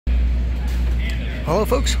Hello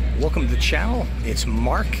folks, welcome to the channel. It's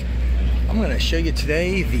Mark. I'm going to show you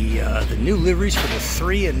today the new liveries for the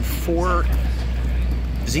 3 and 4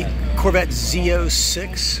 Corvette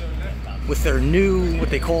ZO6 with their new,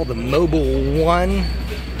 what they call the Mobile 1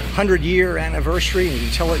 100-year anniversary. And you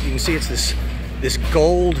can tell it, you can see it's this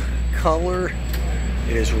gold color.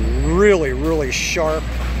 It is really sharp.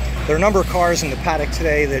 There are a number of cars in the paddock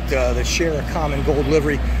today that share a common gold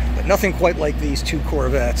livery, but nothing quite like these two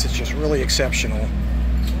Corvettes. It's just really exceptional.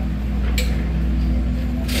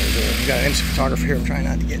 We've got an IMSA photographer here. I'm trying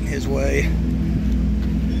not to get in his way.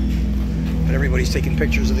 But everybody's taking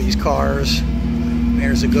pictures of these cars.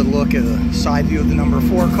 There's a good look at a side view of the number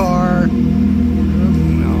 4 car.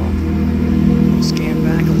 Scan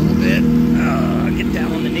back a little bit. Get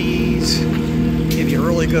down on the knees. Give you a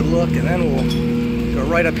really good look, and then we'll go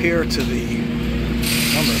right up here to the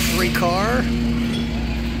number 3 car.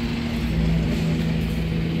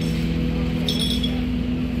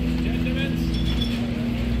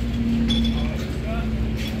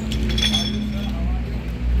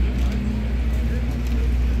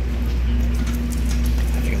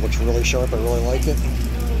 Looks really sharp. I really like it.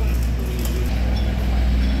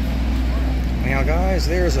 Now guys,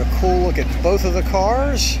 there's a cool look at both of the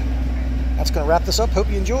cars. That's going to wrap this up. Hope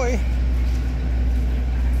you enjoy.